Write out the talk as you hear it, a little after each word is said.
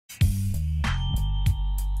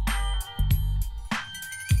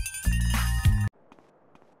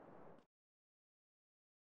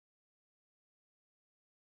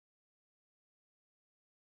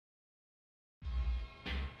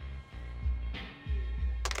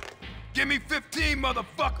Give me 15,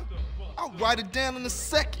 motherfucker. I'll write it down in a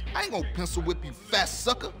second. I ain't gonna pencil whip you, fat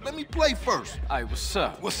sucker. Let me play first. Hey, what's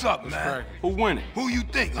up? What's up, man? Who winning? Who you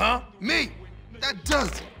think, huh? Me. That does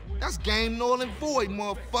it. That's game null and void,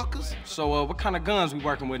 motherfuckers. So, what kind of guns we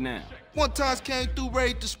working with now? One time came through,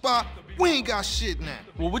 raid the spot. We ain't got shit now.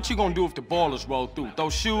 Well, what you gonna do if the ballers roll through? Throw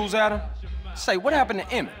shoes at him? Say, what happened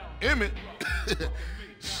to Emmett? Emmett?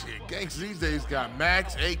 Shit, gangsters these days got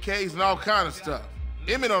Macs, AKs, and all kind of stuff.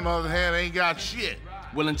 Emmett, on the other hand, ain't got shit.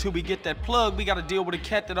 Well, until we get that plug, we gotta deal with a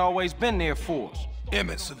cat that always been there for us.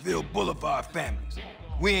 Emmett, Seville Boulevard families.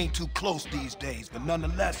 We ain't too close these days, but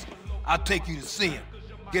nonetheless, I'll take you to see him.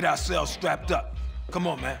 Get ourselves strapped up. Come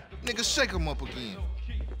on, man. Nigga, shake him up again.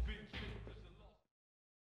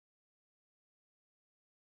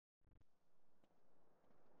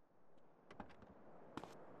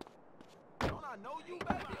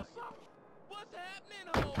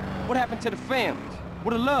 What happened to the families?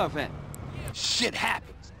 Where the love at? Shit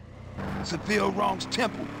happens. Seville wrongs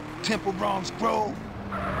Temple, Temple wrongs Grove.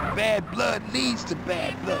 Bad blood leads to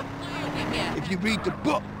bad blood. If you read the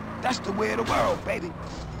book, that's the way of the world, baby.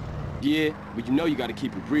 Yeah, but you know you gotta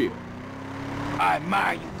keep it real. I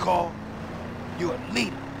admire you, Carl. You're a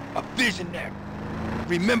leader, a visionary.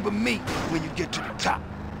 Remember me when you get to the top.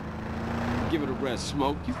 Give it a rest,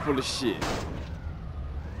 Smoke. You full of shit.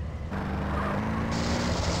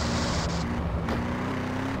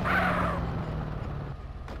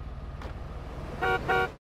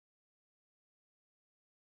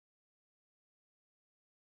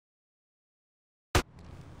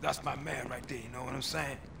 That's my man right there, you know what I'm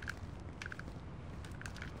saying?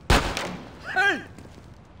 Hey!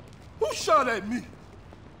 Who shot at me?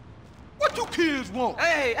 What you kids want?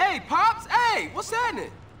 Hey, Pops! Hey, what's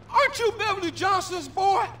happening? Aren't you Beverly Johnson's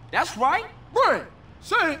boy? That's right. Brad,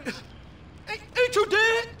 say, ain't you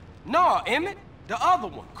dead? No, Emmett. The other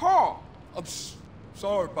one, Carl. I'm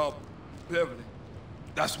sorry about Beverly.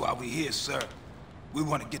 That's why we're here, sir. We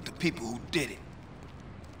want to get the people who did it.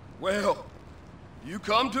 Well, you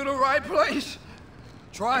come to the right place.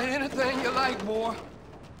 Try anything you like, boy.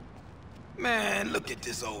 Man, look at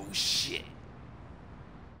this old shit.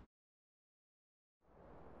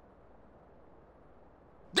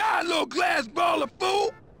 Die, little glass baller,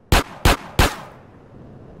 fool!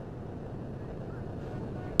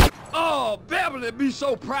 Oh, Beverly be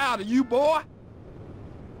so proud of you, boy.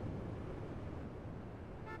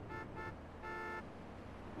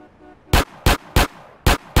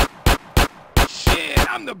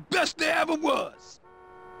 Shit, I'm the best there ever was.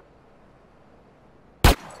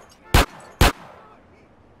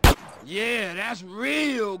 Yeah, that's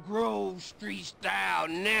real Grove Street style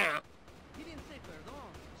now. He didn't say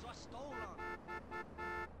perdón, so I stole on him.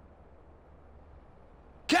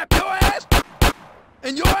 Cap your ass!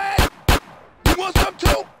 And your ass! You want some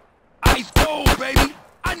too? Ice cold, baby!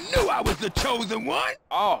 I knew I was the chosen one!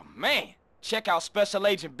 Oh, man. Check out Special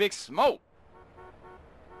Agent Big Smoke.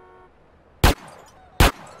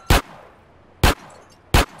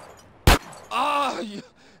 Oh,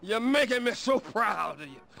 you're making me so proud of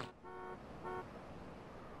you.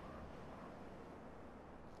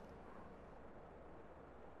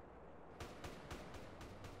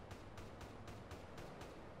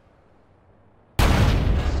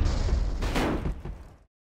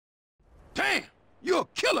 Damn! You're a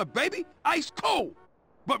killer, baby! Ice cold!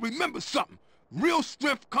 But remember something. Real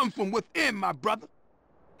strength comes from within, my brother.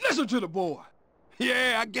 Listen to the boy.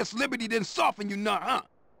 Yeah, I guess Liberty didn't soften you none, huh?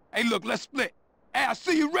 Hey, look, let's split. Hey, I'll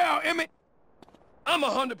see you around, Emmett. I'm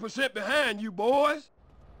 100% behind you, boys.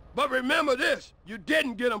 But remember this, you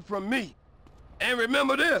didn't get them from me. And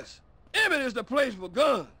remember this, Emmett is the place for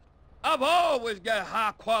guns. I've always got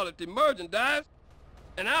high-quality merchandise,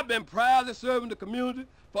 and I've been proudly serving the community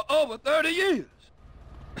for over 30 years.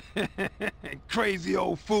 Crazy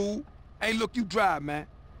old fool. Hey, look, you drive, man.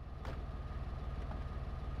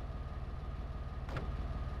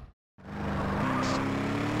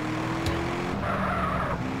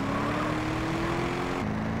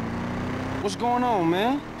 What's going on,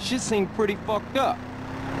 man? Shit seemed pretty fucked up.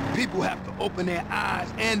 People have to open their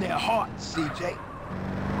eyes and their hearts, CJ.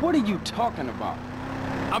 What are you talking about?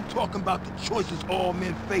 I'm talking about the choices all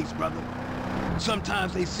men face, brother.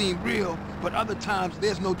 Sometimes they seem real, but other times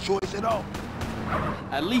there's no choice at all.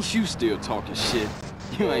 At least you still talking shit.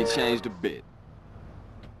 You ain't changed a bit.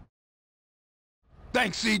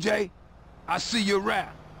 Thanks, CJ. I'll see you around.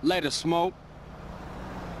 Later, Smoke.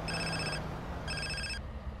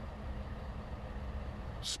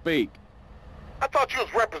 Speak. I thought you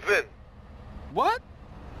was representing. What?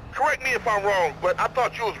 Correct me if I'm wrong, but I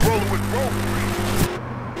thought you was rolling with Grove.